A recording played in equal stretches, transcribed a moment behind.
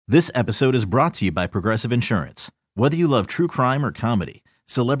This episode is brought to you by Progressive Insurance. Whether you love true crime or comedy,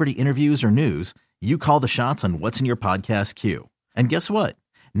 celebrity interviews or news, you call the shots on what's in your podcast queue. And guess what?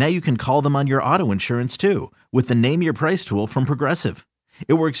 Now you can call them on your auto insurance too with the Name Your Price tool from Progressive.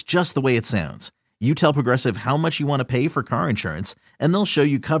 It works just the way it sounds. You tell Progressive how much you want to pay for car insurance, and they'll show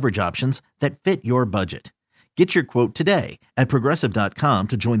you coverage options that fit your budget. Get your quote today at Progressive.com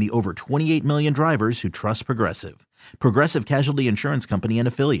to join the over 28 million drivers who trust Progressive. Progressive Casualty Insurance Company and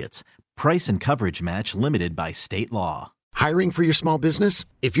Affiliates. Price and coverage match limited by state law. Hiring for your small business?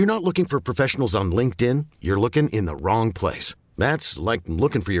 If you're not looking for professionals on LinkedIn, you're looking in the wrong place. That's like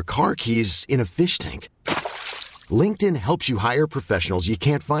looking for your car keys in a fish tank. LinkedIn helps you hire professionals you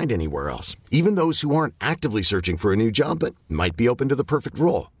can't find anywhere else, even those who aren't actively searching for a new job but might be open to the perfect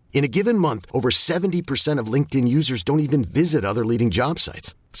role. In a given month, over 70% of LinkedIn users don't even visit other leading job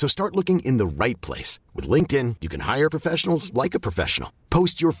sites. So start looking in the right place. With LinkedIn, you can hire professionals like a professional.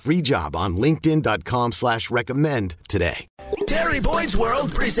 Post your free job on linkedin.com/recommend today. Terry Boyd's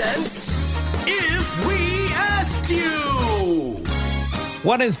World presents If We Asked You.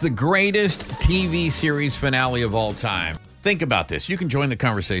 What is the greatest TV series finale of all time? Think about this. You can join the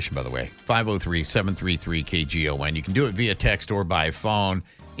conversation, by the way. 503-733-KGON. You can do it via text or by phone.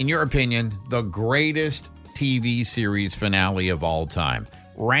 In your opinion, the greatest TV series finale of all time.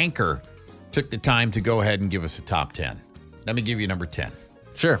 Ranker took the time to go ahead and give us a top 10. Let me give you number 10.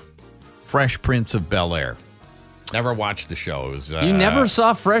 Sure. Fresh Prince of Bel-Air. Never watched the show. It was, you never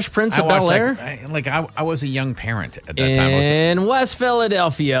saw Fresh Prince of Bel-Air? I was a young parent at that time. In West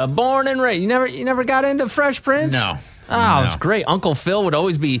Philadelphia, born and raised. You never got into Fresh Prince? No. Oh, it was great. Uncle Phil would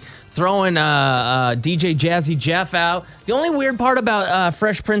always be throwing DJ Jazzy Jeff out. The only weird part about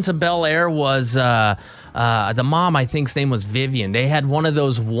Fresh Prince of Bel-Air was the mom, I think's name was Vivian. They had one of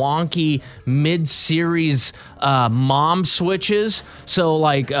those wonky mid-series mom switches. So,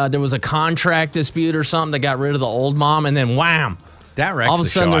 there was a contract dispute or something that got rid of the old mom, and then wham! That wrecks the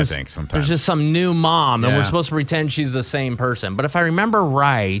show, I think, sometimes. There's just some new mom, and we're supposed to pretend she's the same person. But if I remember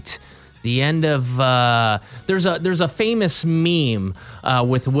right, the end of there's a famous meme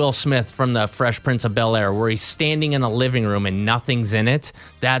with Will Smith from the Fresh Prince of Bel-Air where he's standing in a living room and nothing's in it.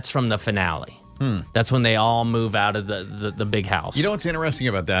 That's from the finale. That's when they all move out of the big house. You know what's interesting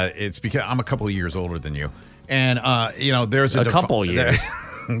about that? It's because I'm a couple of years older than you, and there's a couple years.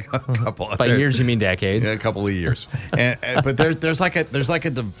 A couple. By years you mean decades. Yeah, a couple of years. But there's like a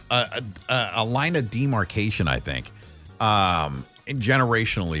line of demarcation, I think,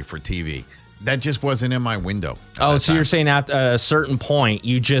 generationally for TV. That just wasn't in my window. Oh, so you're saying at a certain point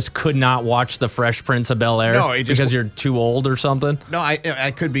you just could not watch the Fresh Prince of Bel-Air because you're too old or something? No,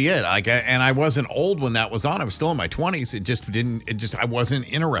 I could be it. And I wasn't old when that was on. I was still in my 20s. I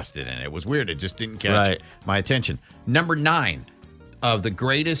wasn't interested in it. It was weird. It just didn't catch my attention. Number 9 of the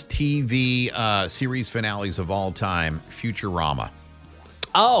greatest TV series finales of all time, Futurama.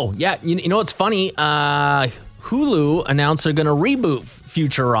 Oh, yeah. You know what's funny? Hulu announced they're going to reboot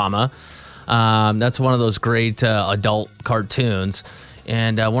Futurama. That's one of those great adult cartoons.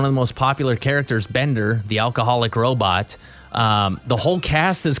 And one of the most popular characters, Bender, the alcoholic robot, the whole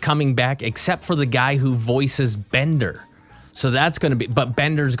cast is coming back except for the guy who voices Bender. So that's going to be, but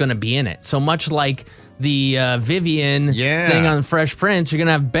Bender's going to be in it. So much like the Vivian thing on Fresh Prince, you're going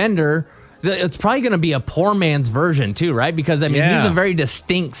to have Bender. It's probably going to be a poor man's version too, right? Because, he's a very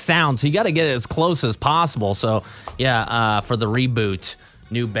distinct sound, so you got to get it as close as possible. So, for the reboot,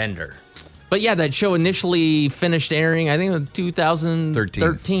 new Bender. But, that show initially finished airing, I think, in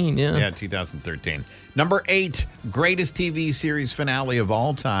 2013. Yeah, 2013. Number 8, greatest TV series finale of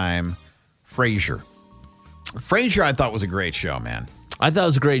all time, Frasier. Frasier, I thought, was a great show, man. I thought it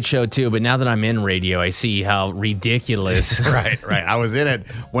was a great show, too, but now that I'm in radio, I see how ridiculous. Right. I was in it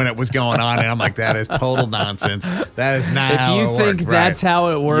when it was going on, and I'm like, that is total nonsense. That is not how it works. If you think that's how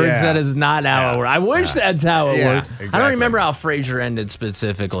it works, that is not how it works. I wish that's how it worked. Exactly. I don't remember how Frasier ended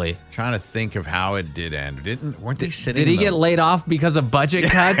specifically. Trying to think of how it did end. Weren't they sitting? Did he get laid off because of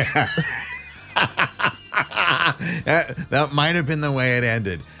budget cuts? That might have been the way it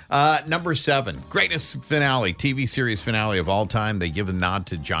ended. Number 7, greatest finale, TV series finale of all time. They give a nod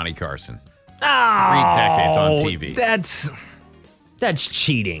to Johnny Carson. 3 decades on TV. That's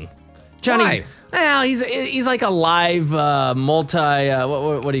cheating. Johnny, why? Well, he's like a live multi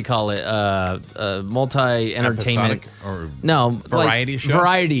what do you call it? Multi entertainment or variety show.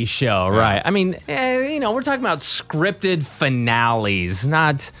 Variety show, right? I mean, we're talking about scripted finales,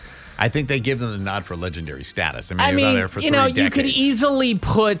 not. I think they give them the nod for legendary status. I mean, there for 3 decades. You could easily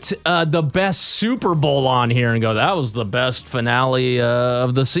put the best Super Bowl on here and go, that was the best finale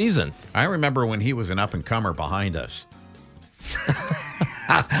of the season. I remember when he was an up-and-comer behind us.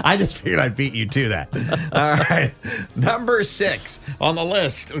 I just figured I'd beat you to that. All right. Number 6 on the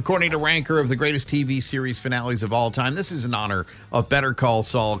list, according to Ranker, of the greatest TV series finales of all time. This is in honor of Better Call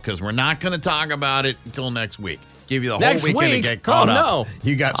Saul, because we're not going to talk about it until next week. Give you the whole weekend to get caught up. No.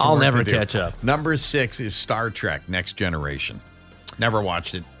 You got some I'll work never to do. catch up. Number 6 is Star Trek Next Generation. Never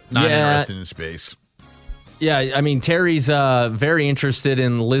watched it. Not interested in space. Yeah, I mean, Terry's very interested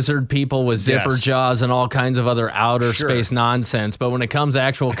in lizard people with zipper jaws and all kinds of other outer space nonsense. But when it comes to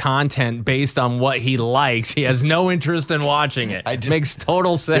actual content based on what he likes, he has no interest in watching it. Makes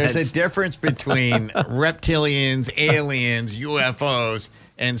total sense. There's a difference between reptilians, aliens, UFOs,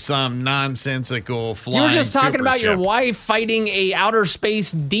 and some nonsensical flying You were just talking super about ship. your wife fighting a outer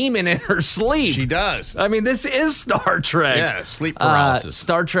space demon in her sleep. She does. I mean, this is Star Trek. Yeah, sleep paralysis.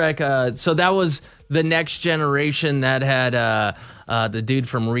 Star Trek. So that was the Next Generation that had the dude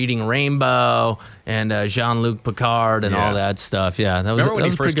from Reading Rainbow and Jean-Luc Picard and all that stuff. Yeah, that was. Remember when that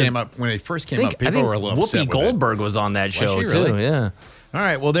he was first pretty came good. up? When he first came I up, people think were a little upset Whoopi with it. Goldberg was on that show she too. really? Yeah. All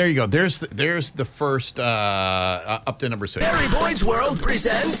right, well, there you go. There's the first up to number 6. Barry Boyd's World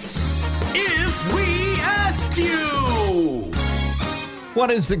presents If We Asked You. What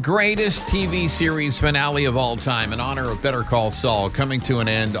is the greatest TV series finale of all time in honor of Better Call Saul, coming to an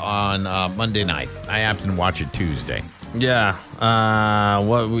end on Monday night? I happened to watch it Tuesday. Yeah.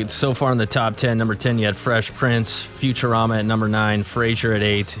 So far in the top 10, number 10, you had Fresh Prince, Futurama at number 9, Frasier at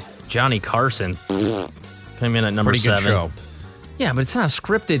 8, Johnny Carson came in at number Pretty 7. good show. Yeah, but it's not a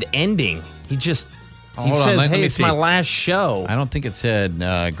scripted ending. He just Hold on, says, let me "Hey, it's see. my last show." I don't think it said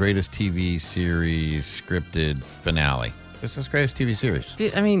greatest TV series scripted finale. This is greatest TV series.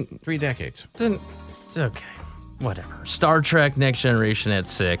 I mean, 3 decades. it's okay, whatever. Star Trek Next Generation at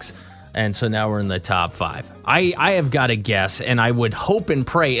 6, and so now we're in the top 5. I have got to guess, and I would hope and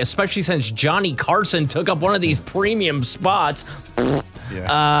pray, especially since Johnny Carson took up one of these premium spots.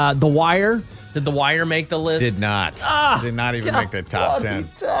 Yeah. The Wire. Did The Wire make the list? Did not. Did not even make the top 10. What are you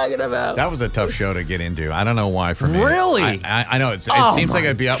talking about? That was a tough show to get into. I don't know why for me. Really? I know. It Oh seems like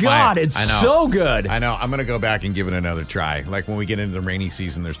my it'd be up God, my... it's I know. so good. I know. I'm going to go back and give it another try. Like when we get into the rainy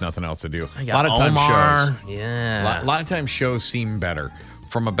season, there's nothing else to do. I A got lot of times Omar. shows. Yeah. A lot of times shows seem better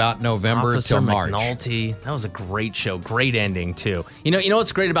from about November Officer till March. McNulty. That was a great show. Great ending, too. You know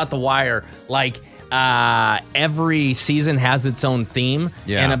what's great about The Wire? Like, every season has its own theme.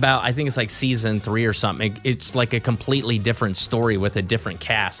 Yeah. And I think it's like season 3 or something. It's like a completely different story with a different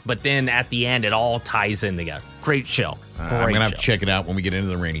cast. But then at the end, it all ties in together. Great show. I'm going to have to check it out when we get into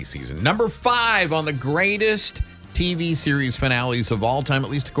the rainy season. Number 5 on the greatest TV series finales of all time, at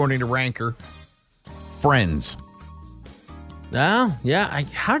least according to Ranker, Friends. Oh, yeah.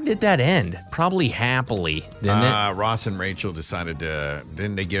 How did that end? Probably happily, didn't it? Ross and Rachel decided to,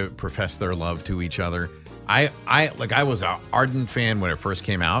 didn't they profess their love to each other? I was an ardent fan when it first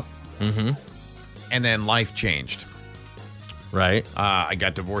came out. Mm-hmm. And then life changed. Right. I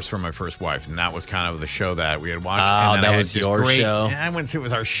got divorced from my first wife, and that was kind of the show that we had watched. Oh, and then that I was had just your show? I wouldn't say it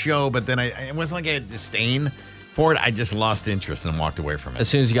was our show, but then it wasn't like I had disdain for it. I just lost interest and walked away from it. As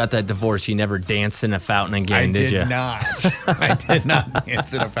soon as you got that divorce, you never danced in a fountain again, did you? Not. I did not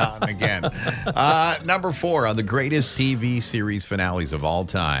dance in a fountain again. Number 4 on the greatest TV series finales of all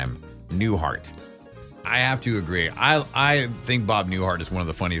time, Newhart. I have to agree. I think Bob Newhart is one of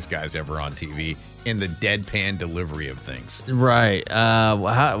the funniest guys ever on TV in the deadpan delivery of things. Right.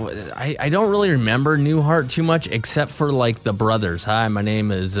 I don't really remember Newhart too much, except for like the brothers. Hi, my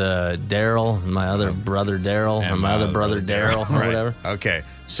name is Daryl. My other brother Daryl. And my other brother Daryl, or Right. whatever. Okay.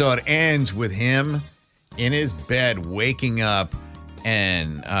 So it ends with him in his bed waking up,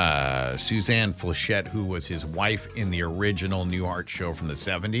 and Suzanne Flechette, who was his wife in the original Newhart show from the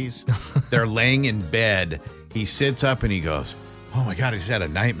 70s, they're laying in bed. He sits up and he goes, "Oh my God, he's had a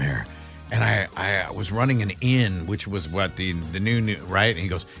nightmare. And I was running an inn, which was what the new, right?" And he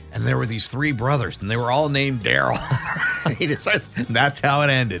goes, "And there were these 3 brothers, and they were all named Daryl." He decides that's how it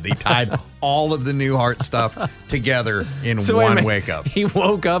ended. He tied all of the Newhart stuff together in So wait a one minute. wake up. He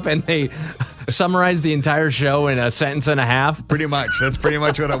woke up and they summarized the entire show in a sentence and a half. Pretty much. That's pretty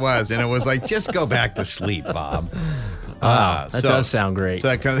much what it was. And it was like, just go back to sleep, Bob. That does sound great. So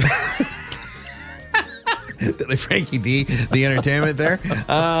that comes. Frankie D, the entertainment there.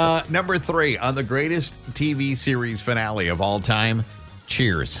 Number 3 on the greatest TV series finale of all time,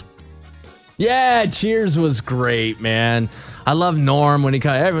 Cheers. Yeah, Cheers was great, man. I love Norm when he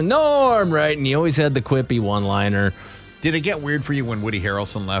kind of Norm, right? And he always had the quippy one-liner. Did it get weird for you when Woody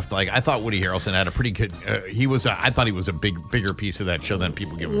Harrelson left? Like, I thought Woody Harrelson had a pretty good. I thought he was a bigger piece of that show than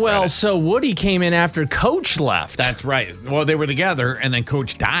people give him credit. So Woody came in after Coach left. That's right. Well, they were together, and then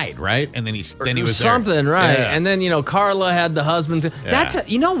Coach died, right? And then he was something, there. right? Yeah. And then Carla had the husband. That's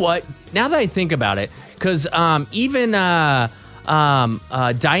you know what? Now that I think about it, because even Diane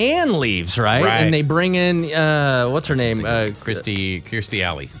leaves, right? And they bring in what's her name? Kirstie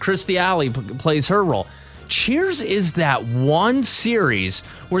Alley. Kirstie Alley plays her role. Cheers is that one series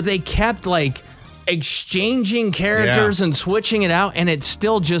where they kept like exchanging characters and switching it out, and it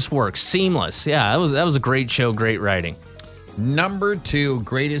still just works seamless. Yeah, that was a great show, great writing. Number 2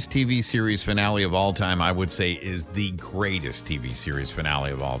 greatest TV series finale of all time, I would say, is the greatest TV series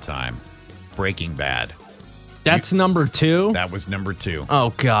finale of all time, Breaking Bad. That's number 2? That was number 2.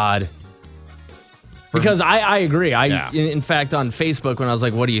 Oh, God. Because I agree. In fact, on Facebook, when I was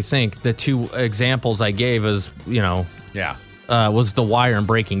like, what do you think? The 2 examples I gave is, was The Wire and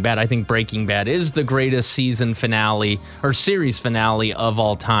Breaking Bad. I think Breaking Bad is the greatest season finale or series finale of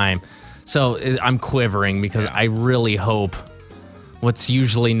all time. So I'm quivering because I really hope what's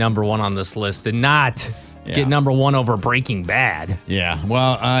usually number 1 on this list did not get number 1 over Breaking Bad. Yeah.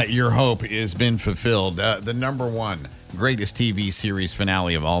 Well, your hope has been fulfilled. The number 1 greatest TV series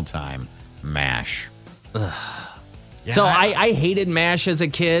finale of all time, MASH. Yeah. So I hated MASH as a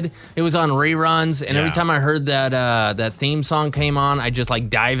kid. It was on reruns, and every time I heard that theme song came on, I just like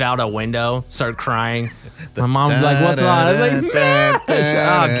dive out a window, start crying. My mom was like, "What's on?" I was like, "MASH!"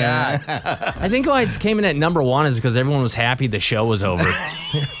 Oh God! I think why it came in at number 1 is because everyone was happy the show was over.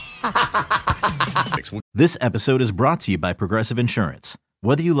 This episode is brought to you by Progressive Insurance.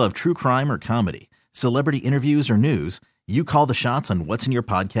 Whether you love true crime or comedy, celebrity interviews or news, you call the shots on what's in your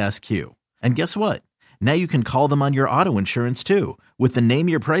podcast queue. And guess what? Now you can call them on your auto insurance too with the Name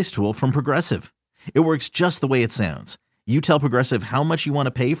Your Price tool from Progressive. It works just the way it sounds. You tell Progressive how much you want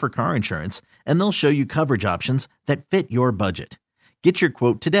to pay for car insurance, and they'll show you coverage options that fit your budget. Get your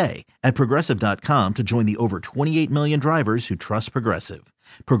quote today at Progressive.com to join the over 28 million drivers who trust Progressive.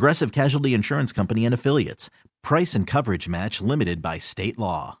 Progressive Casualty Insurance Company and Affiliates. Price and coverage match limited by state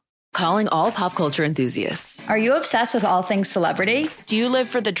law. Calling all pop culture enthusiasts. Are you obsessed with all things celebrity? Do you live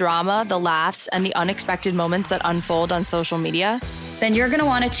for the drama, the laughs, and the unexpected moments that unfold on social media? Then you're going to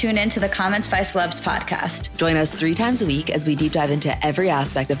want to tune in to the Comments by Celebs podcast. Join us 3 times a week as we deep dive into every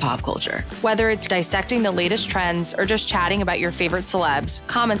aspect of pop culture. Whether it's dissecting the latest trends or just chatting about your favorite celebs,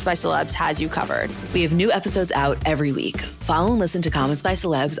 Comments by Celebs has you covered. We have new episodes out every week. Follow and listen to Comments by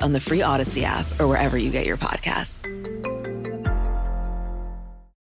Celebs on the free Odyssey app or wherever you get your podcasts.